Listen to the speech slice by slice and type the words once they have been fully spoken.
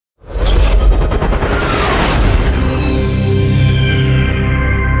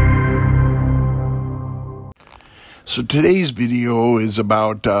So today's video is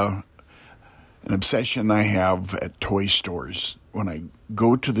about an obsession I have at toy stores. When I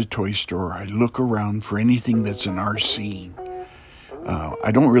go to the toy store, I look around for anything that's an RC.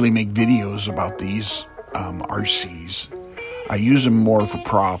 I don't really make videos about these RCs. I use them more for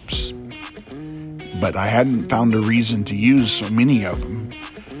props, but I hadn't found a reason to use so many of them.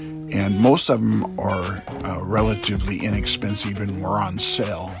 And most of them are relatively inexpensive and were on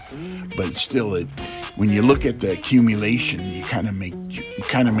sale. But still, when you look at the accumulation, it kind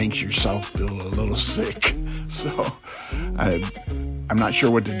of makes yourself feel a little sick. So I'm not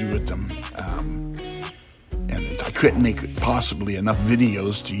sure what to do with them. And I couldn't make possibly enough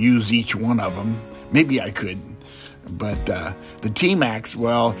videos to use each one of them. Maybe I could. But the T-Maxx,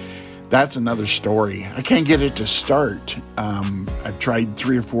 well, that's another story. I can't get it to start. I've tried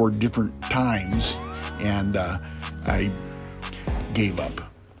 3 or 4 different times, and I gave up.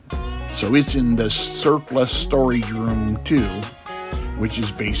 So it's in the surplus storage room too, which is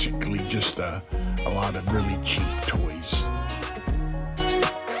basically just a lot of really cheap toys.